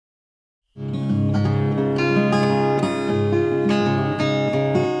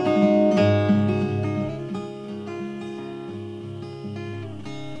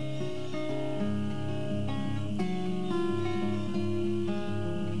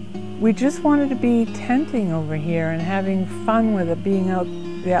we just wanted to be tenting over here and having fun with it, being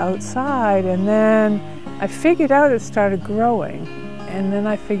outside. And then I figured out it started growing. And then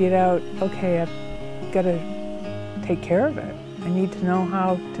I figured out, okay, I've got to take care of it. I need to know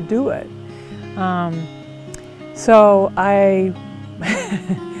how to do it. So I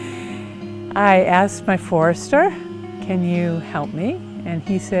asked my forester, can you help me? And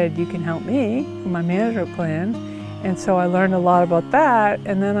he said, you can help me with my management plan. And so I learned a lot about that.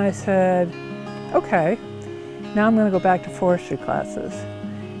 And then I said, okay, now I'm going to go back to forestry classes.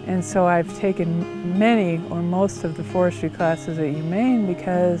 And so I've taken many or most of the forestry classes at Maine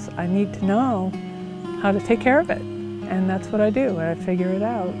because I need to know how to take care of it. And that's what I do, and I figure it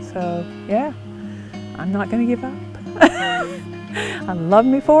out. So yeah, I'm not going to give up. I love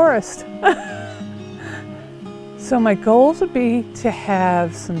me forest. So my goals would be to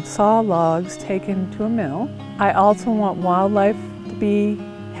have some saw logs taken to a mill. I also want wildlife to be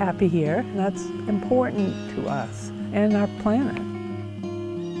happy here, and that's important to us and our planet.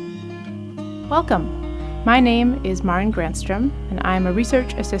 Welcome. My name is Maren Granstrom, and I'm a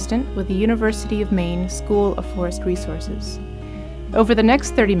research assistant with the University of Maine School of Forest Resources. Over the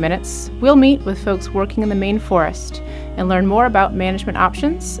next 30 minutes, we'll meet with folks working in the Maine Forest and learn more about management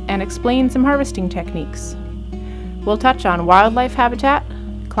options and explain some harvesting techniques. We'll touch on wildlife habitat,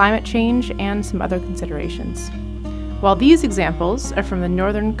 climate change, and some other considerations. While these examples are from the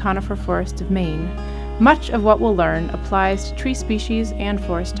northern conifer forest of Maine, much of what we'll learn applies to tree species and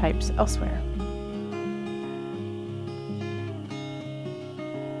forest types elsewhere.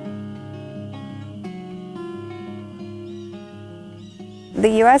 The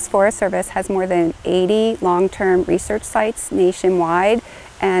U.S. Forest Service has more than 80 long-term research sites nationwide,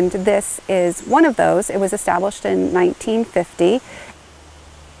 and this is one of those. It was established in 1950.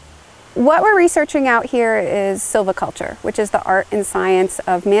 What we're researching out here is silviculture, which is the art and science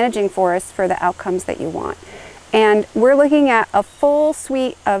of managing forests for the outcomes that you want. And we're looking at a full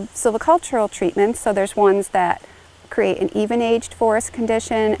suite of silvicultural treatments. So there's ones that create an even-aged forest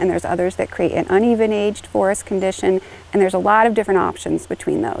condition, and there's others that create an uneven-aged forest condition, and there's a lot of different options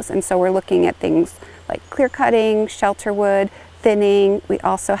between those. And so we're looking at things like clear cutting, shelter wood, thinning. We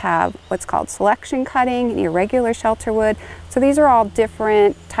also have what's called selection cutting and irregular shelter wood. So these are all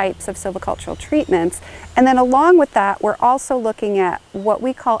different types of silvicultural treatments. And then along with that, we're also looking at what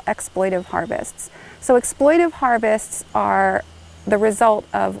we call exploitive harvests. So exploitive harvests are the result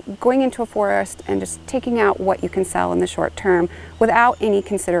of going into a forest and just taking out what you can sell in the short term without any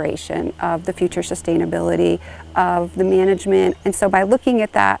consideration of the future sustainability of the management. And so by looking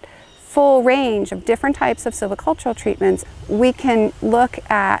at that full range of different types of silvicultural treatments, we can look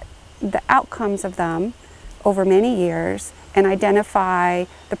at the outcomes of them over many years and identify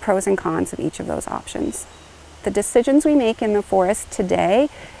the pros and cons of each of those options. The decisions we make in the forest today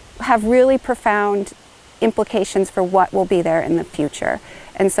have really profound implications for what will be there in the future.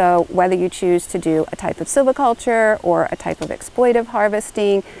 And so whether you choose to do a type of silviculture or a type of exploitive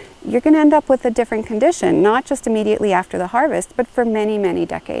harvesting, you're going to end up with a different condition, not just immediately after the harvest, but for many, many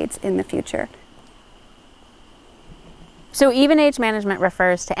decades in the future. So even-age management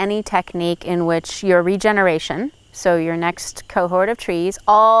refers to any technique in which your regeneration, so your next cohort of trees,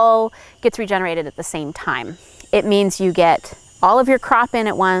 all gets regenerated at the same time. It means you get all of your crop in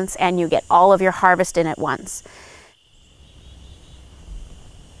at once and you get all of your harvest in at once.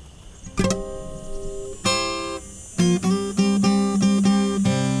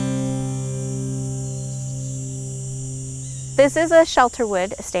 This is a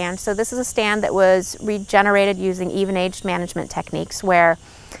shelterwood stand. So this is a stand that was regenerated using even-aged management techniques where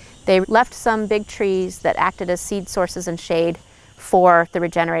they left some big trees that acted as seed sources and shade for the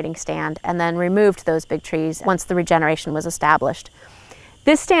regenerating stand and then removed those big trees once the regeneration was established.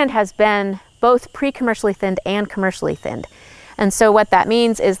 This stand has been both pre-commercially thinned and commercially thinned. And so what that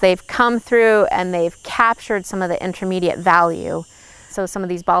means is they've come through and they've captured some of the intermediate value. So some of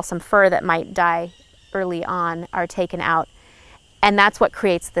these balsam fir that might die early on are taken out. And that's what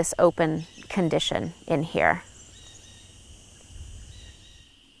creates this open condition in here.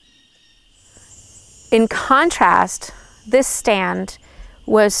 In contrast, this stand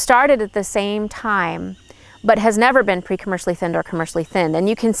was started at the same time, but has never been pre-commercially thinned or commercially thinned. And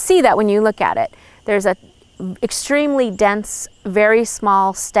you can see that when you look at it. There's a extremely dense, very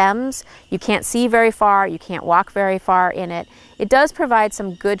small stems. You can't see very far, you can't walk very far in it. It does provide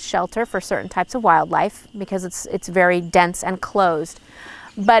some good shelter for certain types of wildlife because it's very dense and closed.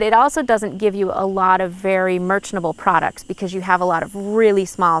 But it also doesn't give you a lot of very merchantable products because you have a lot of really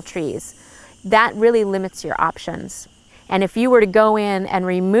small trees. That really limits your options. And if you were to go in and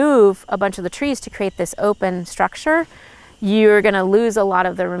remove a bunch of the trees to create this open structure, you're going to lose a lot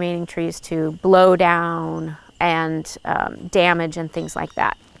of the remaining trees to blow down and damage and things like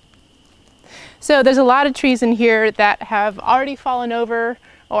that. So there's a lot of trees in here that have already fallen over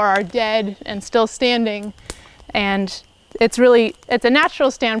or are dead and still standing, and it's a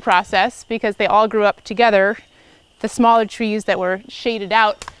natural stand process because they all grew up together. The smaller trees that were shaded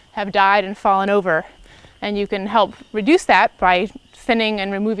out have died and fallen over, and you can help reduce that by thinning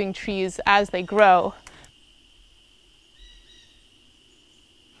and removing trees as they grow.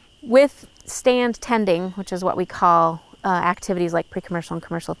 With stand tending, which is what we call activities like pre-commercial and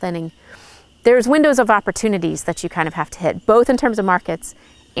commercial thinning, there's windows of opportunities that you kind of have to hit, both in terms of markets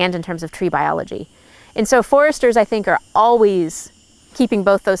and in terms of tree biology. And so foresters, I think, are always keeping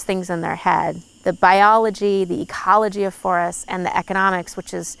both those things in their head: the biology, the ecology of forests, and the economics,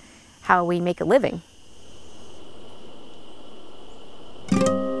 which is how we make a living.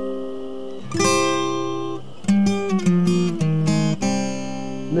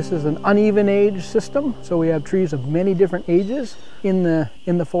 This is an uneven age system, so we have trees of many different ages in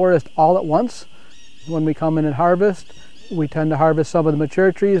the forest all at once. When we come in and harvest, we tend to harvest some of the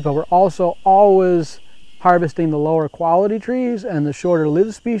mature trees, but we're also always harvesting the lower quality trees and the shorter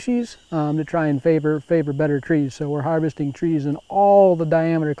lived species to try and favor better trees. So we're harvesting trees in all the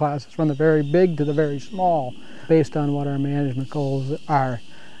diameter classes, from the very big to the very small, based on what our management goals are.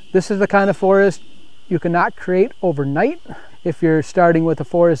 This is the kind of forest you cannot create overnight. If you're starting with a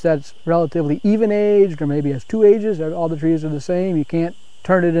forest that's relatively even aged or maybe has 2 ages, all the trees are the same, you can't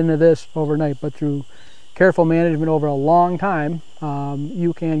turn it into this overnight, but through careful management over a long time,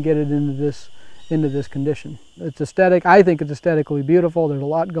 you can get it into this condition. It's aesthetic. I think it's aesthetically beautiful. There's a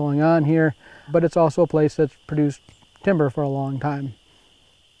lot going on here, but it's also a place that's produced timber for a long time.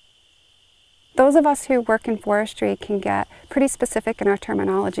 Those of us who work in forestry can get pretty specific in our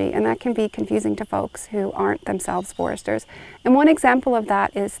terminology, and that can be confusing to folks who aren't themselves foresters. And one example of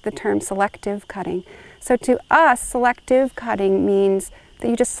that is the term selective cutting. So to us, selective cutting means that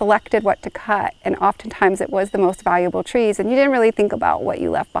you just selected what to cut, and oftentimes it was the most valuable trees, and you didn't really think about what you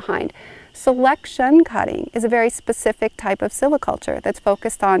left behind. Selection cutting is a very specific type of silviculture that's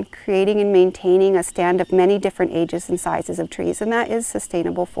focused on creating and maintaining a stand of many different ages and sizes of trees, and that is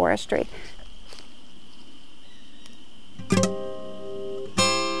sustainable forestry.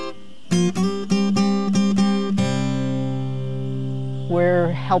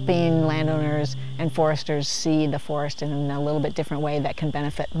 We're helping landowners and foresters see the forest in a little bit different way that can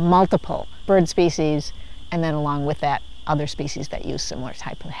benefit multiple bird species, and then along with that, other species that use similar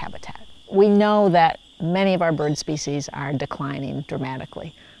type of habitat. We know that many of our bird species are declining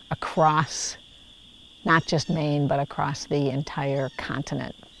dramatically across not just Maine, but across the entire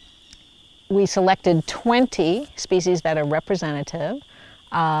continent. We selected 20 species that are representative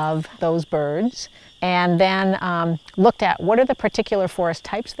of those birds, and then looked at what are the particular forest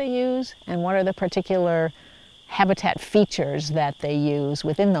types they use and what are the particular habitat features that they use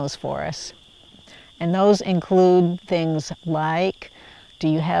within those forests. And those include things like, do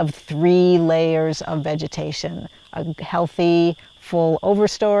you have 3 layers of vegetation, a healthy full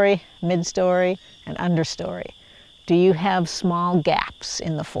overstory, midstory, and understory? Do you have small gaps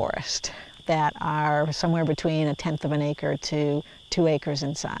in the forest that are somewhere between 1/10 of an acre to 2 acres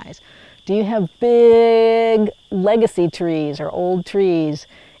in size? Do you have big legacy trees or old trees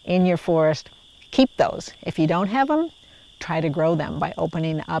in your forest? Keep those. If you don't have them, try to grow them by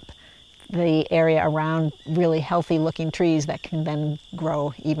opening up the area around really healthy looking trees that can then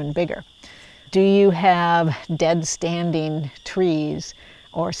grow even bigger. Do you have dead standing trees,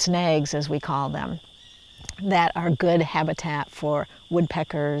 or snags as we call them, that are good habitat for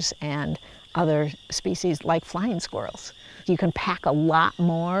woodpeckers and other species like flying squirrels? You can pack a lot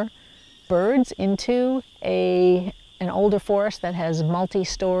more birds into an older forest that has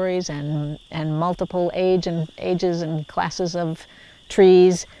multi-stories and multiple ages and classes of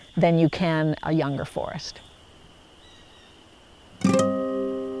trees than you can a younger forest.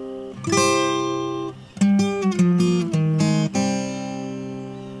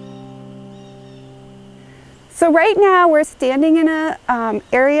 So right now we're standing in an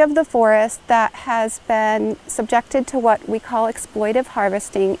area of the forest that has been subjected to what we call exploitive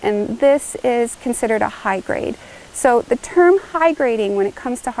harvesting, and this is considered a high grade. So the term high grading when it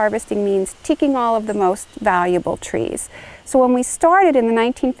comes to harvesting means taking all of the most valuable trees. So when we started in the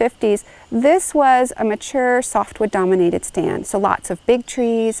 1950s, this was a mature softwood dominated stand. So lots of big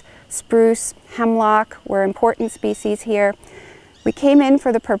trees, spruce, hemlock were important species here. We came in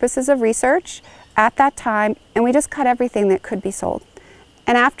for the purposes of research at that time, and we just cut everything that could be sold.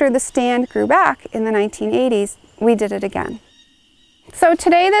 And after the stand grew back in the 1980s, we did it again. So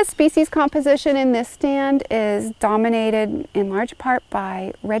today the species composition in this stand is dominated in large part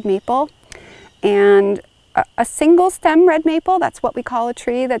by red maple, and a single stem red maple, that's what we call a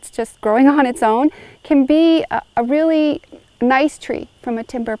tree that's just growing on its own, can be a really nice tree from a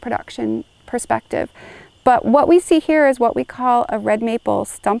timber production perspective. But what we see here is what we call a red maple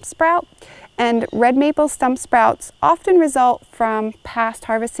stump sprout. And red maple stump sprouts often result from past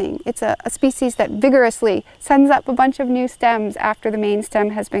harvesting. It's a species that vigorously sends up a bunch of new stems after the main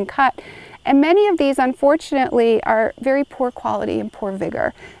stem has been cut. And many of these, unfortunately, are very poor quality and poor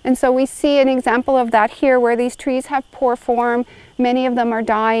vigor. And so we see an example of that here where these trees have poor form. Many of them are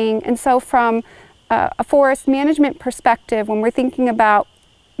dying. And so from a forest management perspective, when we're thinking about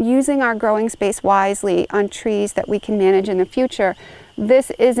using our growing space wisely on trees that we can manage in the future,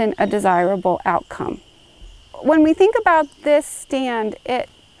 this isn't a desirable outcome. When we think about this stand, it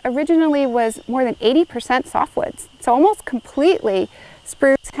originally was more than 80% softwoods, so almost completely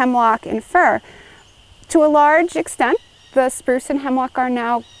spruce, hemlock, and fir. To a large extent, the spruce and hemlock are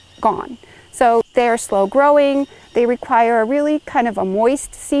now gone. So they are slow growing, they require a really kind of a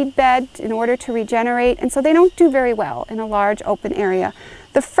moist seed bed in order to regenerate, and so they don't do very well in a large open area.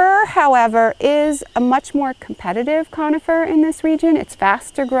 The fir, however, is a much more competitive conifer in this region. It's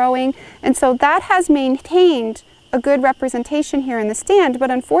faster growing, and so that has maintained a good representation here in the stand,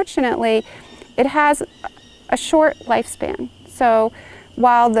 but unfortunately, it has a short lifespan. So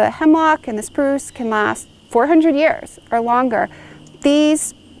while the hemlock and the spruce can last 400 years or longer,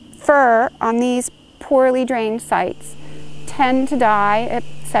 these fir on these poorly drained sites tend to die at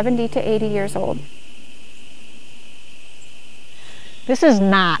 70 to 80 years old. This is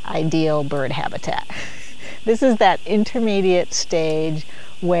not ideal bird habitat. This is that intermediate stage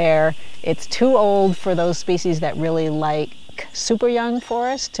where it's too old for those species that really like super young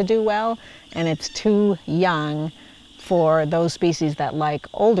forests to do well, and it's too young for those species that like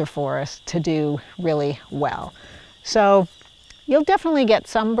older forests to do really well. So you'll definitely get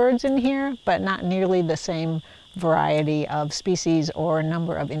some birds in here, but not nearly the same variety of species or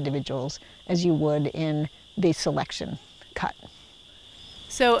number of individuals as you would in the selection cut.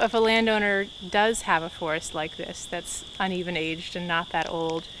 So if a landowner does have a forest like this that's uneven aged and not that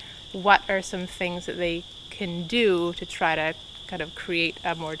old, what are some things that they can do to try to kind of create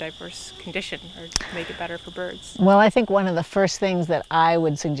a more diverse condition or make it better for birds? Well, I think one of the first things that I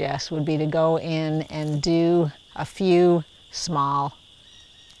would suggest would be to go in and do a few small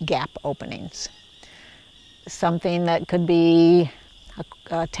gap openings. Something that could be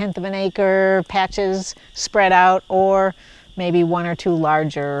a tenth of an acre patches spread out, or maybe one or two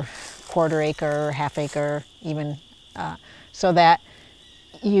larger quarter acre, half acre even, so that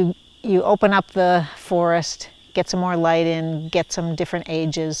you open up the forest, get some more light in, get some different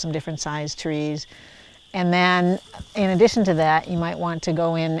ages, some different size trees. And then in addition to that, you might want to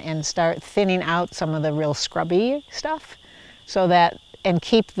go in and start thinning out some of the real scrubby stuff, so that, and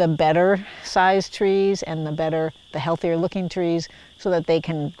keep the better sized trees and the healthier looking trees, so that they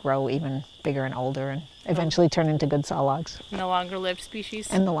can grow even bigger and older and eventually turn into good saw logs. And the longer lived species?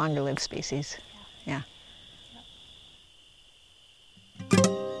 And the longer lived species, yeah.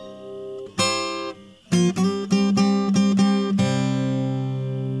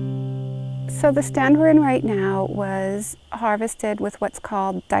 So the stand we're in right now was harvested with what's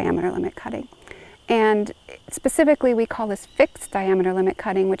called diameter limit cutting. And specifically we call this fixed diameter limit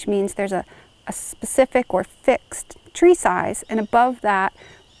cutting, which means there's a specific or fixed tree size, and above that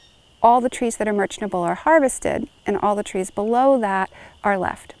all the trees that are merchantable are harvested, and all the trees below that are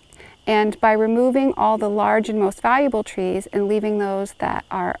left. And by removing all the large and most valuable trees and leaving those that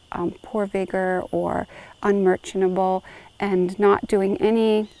are poor vigor or unmerchantable, and not doing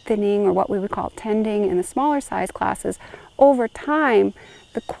any thinning or what we would call tending in the smaller size classes, over time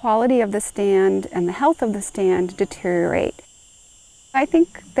the quality of the stand and the health of the stand deteriorate. I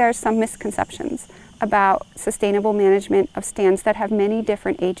think there's some misconceptions about sustainable management of stands that have many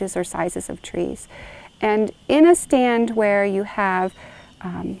different ages or sizes of trees. And in a stand where you have,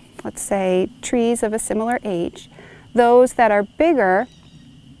 let's say, trees of a similar age, those that are bigger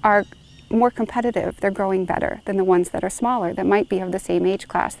are more competitive. They're growing better than the ones that are smaller, that might be of the same age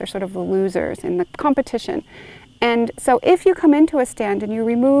class. They're sort of the losers in the competition. And so if you come into a stand and you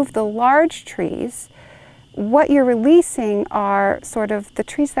remove the large trees, what you're releasing are sort of the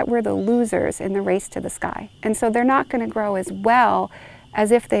trees that were the losers in the race to the sky. And so they're not going to grow as well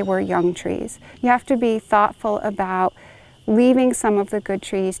as if they were young trees. You have to be thoughtful about leaving some of the good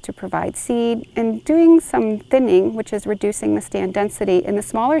trees to provide seed and doing some thinning, which is reducing the stand density in the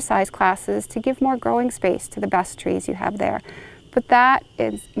smaller size classes to give more growing space to the best trees you have there. But that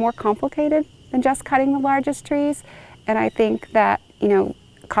is more complicated than just cutting the largest trees. And I think that a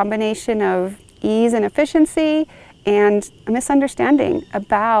combination of ease and efficiency and a misunderstanding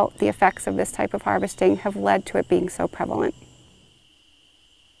about the effects of this type of harvesting have led to it being so prevalent.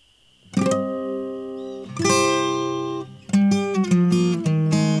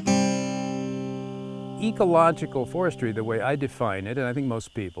 Ecological forestry, the way I define it, and I think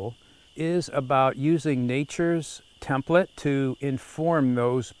most people, is about using nature's template to inform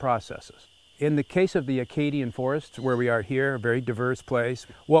those processes. In the case of the Acadian forests, where we are here, a very diverse place,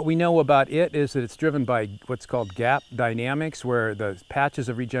 what we know about it is that it's driven by what's called gap dynamics, where the patches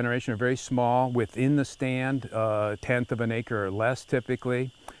of regeneration are very small within the stand, a tenth of an acre or less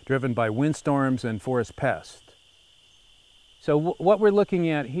typically, driven by windstorms and forest pests. So what we're looking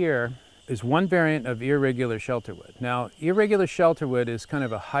at here is one variant of irregular shelterwood. Now, irregular shelterwood is kind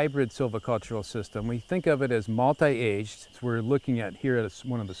of a hybrid silvicultural system. We think of it as multi-aged. We're looking at here at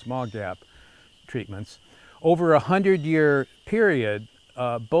one of the small gap treatments. Over a 100-year period,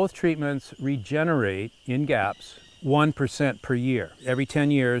 both treatments regenerate in gaps 1% per year. Every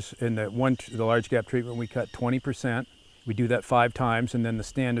 10 years in the large gap treatment, we cut 20%. We do that 5 times, and then the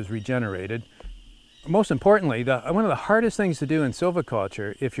stand is regenerated. Most importantly, one of the hardest things to do in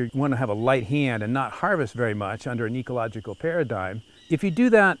silviculture, if you want to have a light hand and not harvest very much under an ecological paradigm, if you do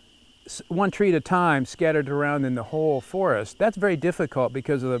that one tree at a time scattered around in the whole forest, that's very difficult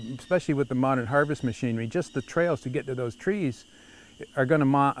because of especially with the modern harvest machinery, just the trails to get to those trees are going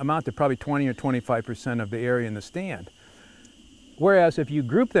to amount to probably 20 or 25% of the area in the stand. Whereas if you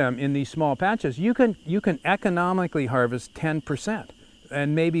group them in these small patches, you can economically harvest 10%.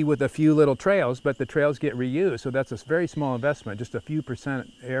 And maybe with a few little trails, but the trails get reused. So that's a very small investment, just a few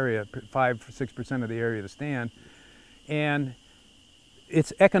percent area, 5–6% of the area of the stand. And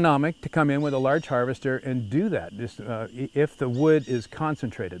it's economic to come in with a large harvester and do that, just, if the wood is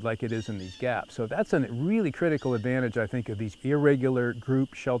concentrated like it is in these gaps. So that's a really critical advantage, I think, of these irregular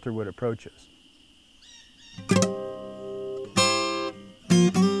group shelterwood approaches.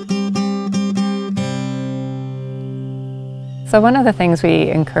 So one of the things we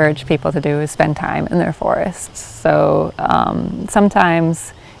encourage people to do is spend time in their forests. So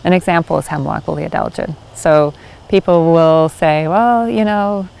sometimes, an example is hemlock woolly adelgid. So people will say,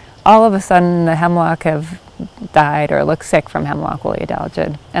 well, all of a sudden the hemlock have died or look sick from hemlock woolly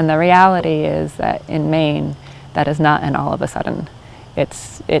adelgid. And the reality is that in Maine, that is not an all of a sudden.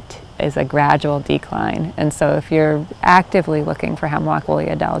 It is a gradual decline. And so if you're actively looking for hemlock woolly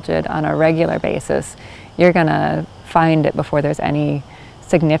adelgid on a regular basis, you're going to find it before there's any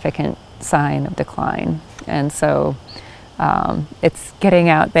significant sign of decline. And so it's getting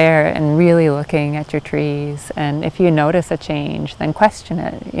out there and really looking at your trees, and if you notice a change, then question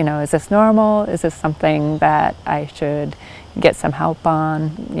it. Is this normal? Is this something that I should get some help on?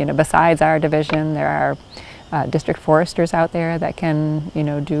 Besides our division, there are district foresters out there that can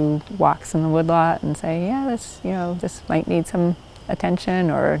do walks in the woodlot and say, yeah, this might need some attention,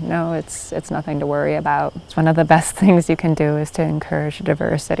 or no, it's nothing to worry about. It's one of the best things you can do is to encourage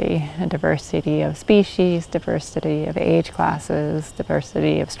diversity, a diversity of species, diversity of age classes,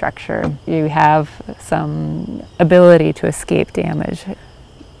 diversity of structure. You have some ability to escape damage.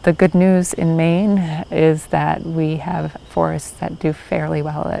 The good news in Maine is that we have forests that do fairly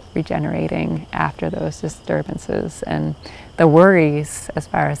well at regenerating after those disturbances, and the worries as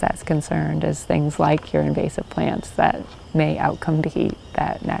far as that's concerned is things like your invasive plants that may outcompete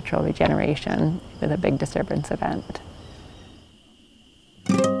that natural regeneration with a big disturbance event.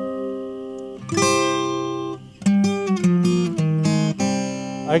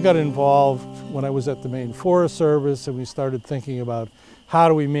 I got involved when I was at the Maine Forest Service, and we started thinking about how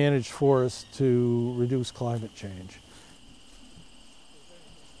do we manage forests to reduce climate change.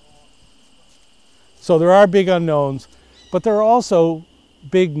 So there are big unknowns, but there are also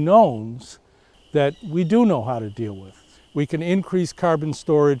big knowns that we do know how to deal with. We can increase carbon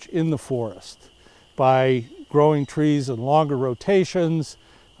storage in the forest by growing trees in longer rotations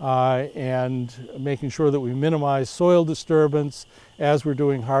and making sure that we minimize soil disturbance as we're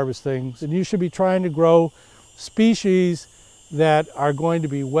doing harvesting. And you should be trying to grow species that are going to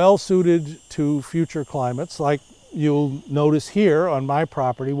be well suited to future climates. Like you'll notice here on my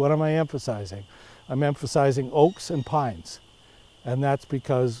property, what am I emphasizing? I'm emphasizing oaks and pines. And that's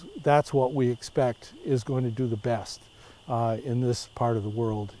because that's what we expect is going to do the best in this part of the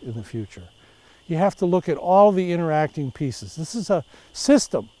world in the future. You have to look at all the interacting pieces. This is a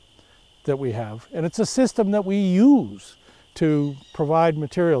system that we have, and it's a system that we use to provide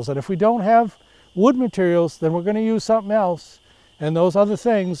materials. And if we don't have wood materials, then we're going to use something else, and those other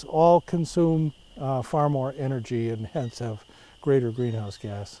things all consume far more energy and hence have greater greenhouse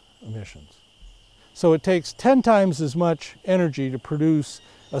gas emissions. So it takes 10 times as much energy to produce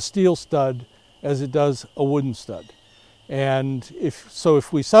a steel stud as it does a wooden stud. And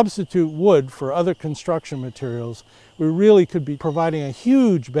if we substitute wood for other construction materials, we really could be providing a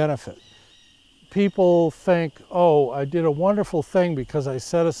huge benefit. People think, oh, I did a wonderful thing because I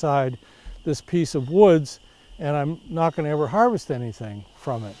set aside this piece of woods and I'm not going to ever harvest anything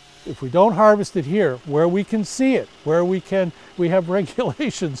from it. If we don't harvest it here, where we can see it, where we have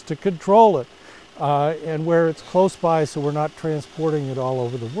regulations to control it, and where it's close by so we're not transporting it all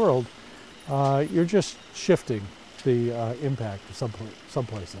over the world, you're just shifting the impact to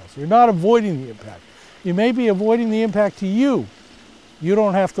someplace else. You're not avoiding the impact. You may be avoiding the impact to you. You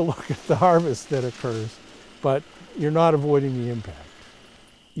don't have to look at the harvest that occurs, but you're not avoiding the impact.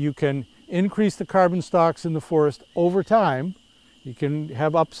 You can increase the carbon stocks in the forest over time. You can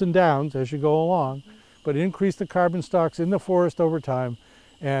have ups and downs as you go along, but increase the carbon stocks in the forest over time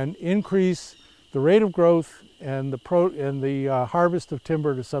and increase the rate of growth and the harvest of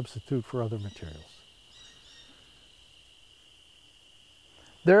timber to substitute for other materials.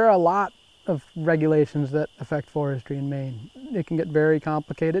 There are a lot of regulations that affect forestry in Maine. It can get very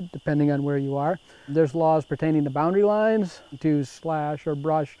complicated depending on where you are. There's laws pertaining to boundary lines, to slash or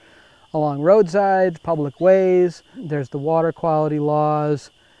brush along roadsides, public ways. There's the water quality laws.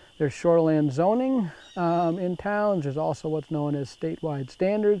 There's shoreland zoning in towns. There's also what's known as statewide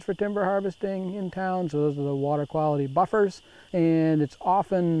standards for timber harvesting in towns. So those are the water quality buffers. And it's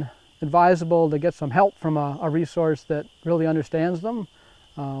often advisable to get some help from a resource that really understands them.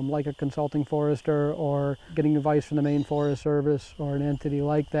 Like a consulting forester or getting advice from the Maine Forest Service or an entity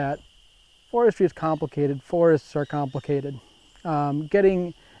like that. Forestry is complicated, forests are complicated.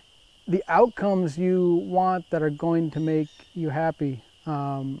 Getting the outcomes you want that are going to make you happy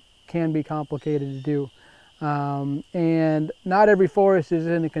can be complicated to do. And not every forest is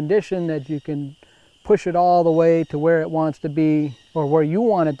in a condition that you can push it all the way to where it wants to be or where you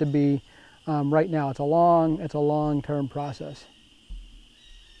want it to be right now. It's a long-term process.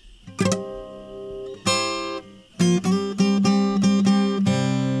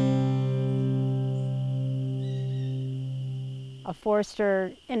 A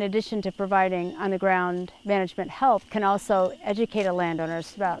forester, in addition to providing on-the-ground management help, can also educate a landowner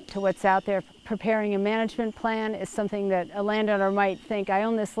about what's out there. Preparing a management plan is something that a landowner might think, I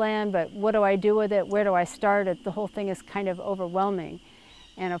own this land, but what do I do with it? Where do I start? The whole thing is kind of overwhelming.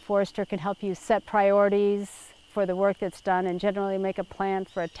 And a forester can help you set priorities for the work that's done and generally make a plan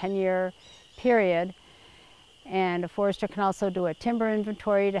for a 10-year period. And a forester can also do a timber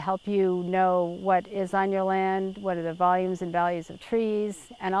inventory to help you know what is on your land, what are the volumes and values of trees,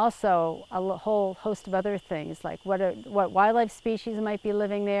 and also a whole host of other things like what wildlife species might be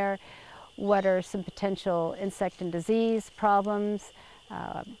living there, what are some potential insect and disease problems,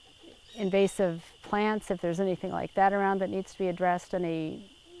 invasive plants, if there's anything like that around that needs to be addressed, any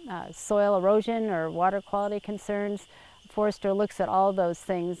soil erosion or water quality concerns. A forester looks at all those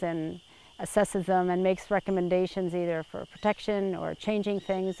things and assesses them and makes recommendations either for protection or changing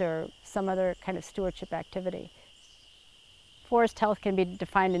things or some other kind of stewardship activity. Forest health can be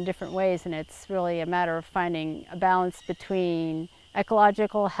defined in different ways, and it's really a matter of finding a balance between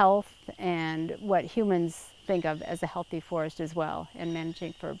ecological health and what humans think of as a healthy forest as well, and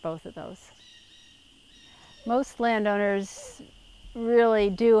managing for both of those. Most landowners really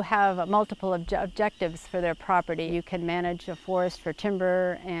do have multiple objectives for their property. You can manage a forest for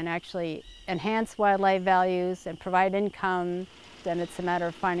timber and actually enhance wildlife values and provide income. Then it's a matter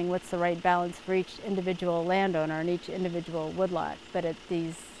of finding what's the right balance for each individual landowner and each individual woodlot. But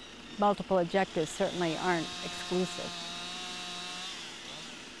these multiple objectives certainly aren't exclusive.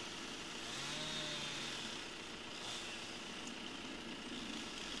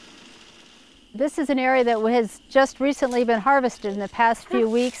 This is an area that has just recently been harvested in the past few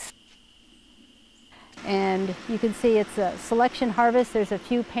weeks. And you can see it's a selection harvest. There's a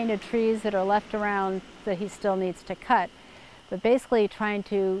few painted trees that are left around that he still needs to cut. But basically trying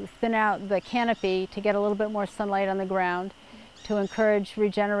to thin out the canopy to get a little bit more sunlight on the ground, to encourage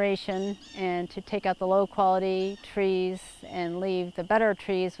regeneration and to take out the low quality trees and leave the better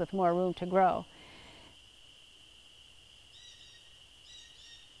trees with more room to grow.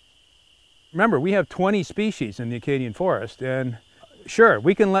 Remember, we have 20 species in the Acadian forest, and sure,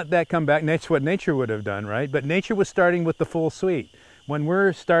 we can let that come back. That's what nature would have done, right? But nature was starting with the full suite. When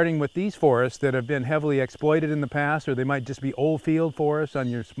we're starting with these forests that have been heavily exploited in the past, or they might just be old field forests on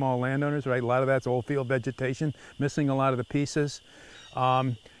your small landowners, right? A lot of that's old field vegetation, missing a lot of the pieces.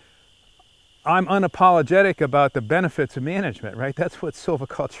 I'm unapologetic about the benefits of management, right? That's what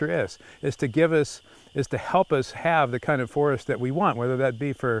silviculture is to give us, is to help us have the kind of forest that we want, whether that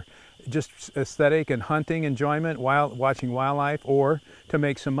be for just aesthetic and hunting enjoyment, watching wildlife, or to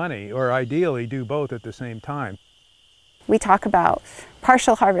make some money, or ideally do both at the same time. We talk about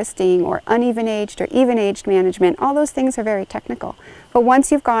partial harvesting or uneven aged or even aged management. All those things are very technical. But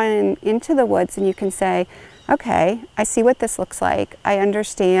once you've gone into the woods and you can say, okay, I see what this looks like. I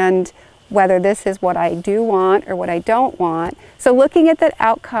understand whether this is what I do want or what I don't want. So looking at the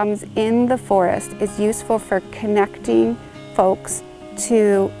outcomes in the forest is useful for connecting folks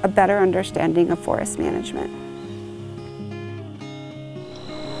to a better understanding of forest management.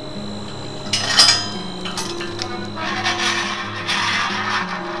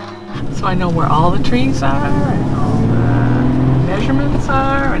 So I know where all the trees are and all the measurements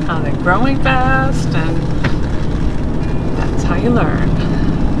are and how they're growing fast, and that's how you learn.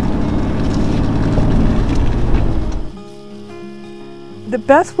 The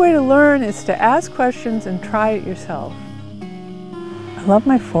best way to learn is to ask questions and try it yourself. I love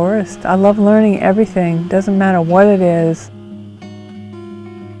my forest. I love learning everything. Doesn't matter what it is.